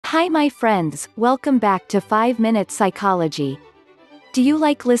Hi my friends, welcome back to 5 Minute Psychology. Do you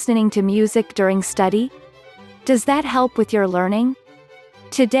like listening to music during study? Does that help with your learning?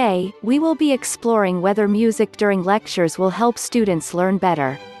 Today, we will be exploring whether music during lectures will help students learn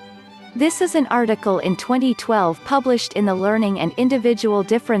better. This is an article in 2012 published in the Learning and Individual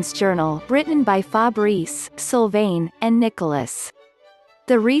Difference Journal, written by Fabrice, Sylvain, and Nicholas.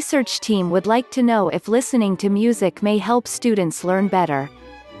 The research team would like to know if listening to music may help students learn better.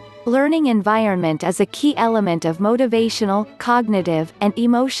 Learning environment is a key element of motivational, cognitive, and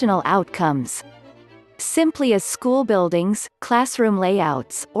emotional outcomes. Simply as school buildings, classroom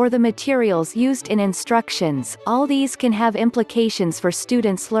layouts, or the materials used in instructions, all these can have implications for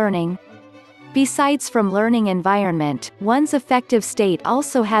students' learning. Besides from learning environment, one's affective state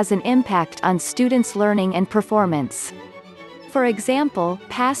also has an impact on students' learning and performance. For example,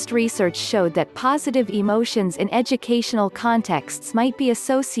 past research showed that positive emotions in educational contexts might be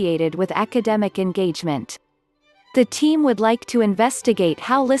associated with academic engagement. The team would like to investigate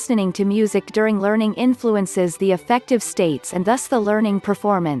how listening to music during learning influences the affective states and thus the learning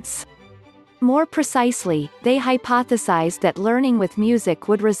performance. More precisely, they hypothesized that learning with music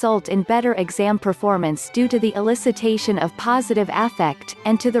would result in better exam performance due to the elicitation of positive affect,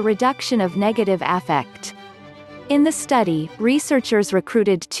 and to the reduction of negative affect. In the study, researchers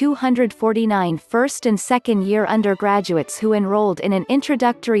recruited 249 first and second year undergraduates who enrolled in an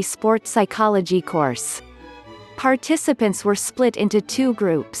introductory sport psychology course. Participants were split into two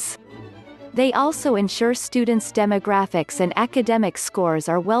groups. They also ensure students' demographics and academic scores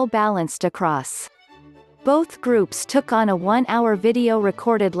are well balanced across. Both groups took on a 1-hour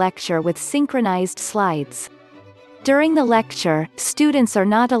video-recorded lecture with synchronized slides. During the lecture, students are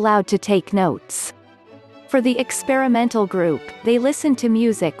not allowed to take notes. For the experimental group, they listened to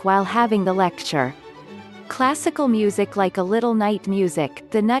music while having the lecture. Classical music like A Little Night Music,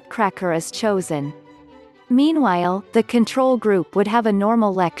 The Nutcracker is chosen. Meanwhile, the control group would have a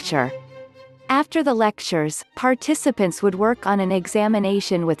normal lecture. After the lectures, participants would work on an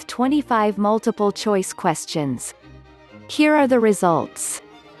examination with 25 multiple-choice questions. Here are the results.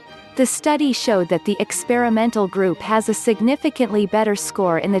 The study showed that the experimental group has a significantly better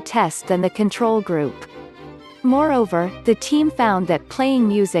score in the test than the control group. Moreover, the team found that playing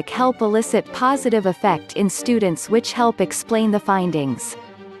music help elicit positive effect in students, which help explain the findings.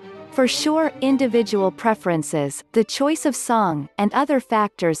 For sure, individual preferences, the choice of song, and other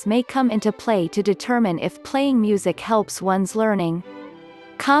factors may come into play to determine if playing music helps one's learning.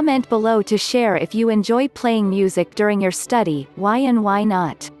 Comment below to share if you enjoy playing music during your study, why and why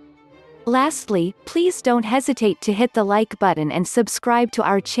not. Lastly, please don't hesitate to hit the like button and subscribe to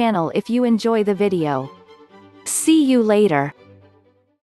our channel if you enjoy the video. See you later.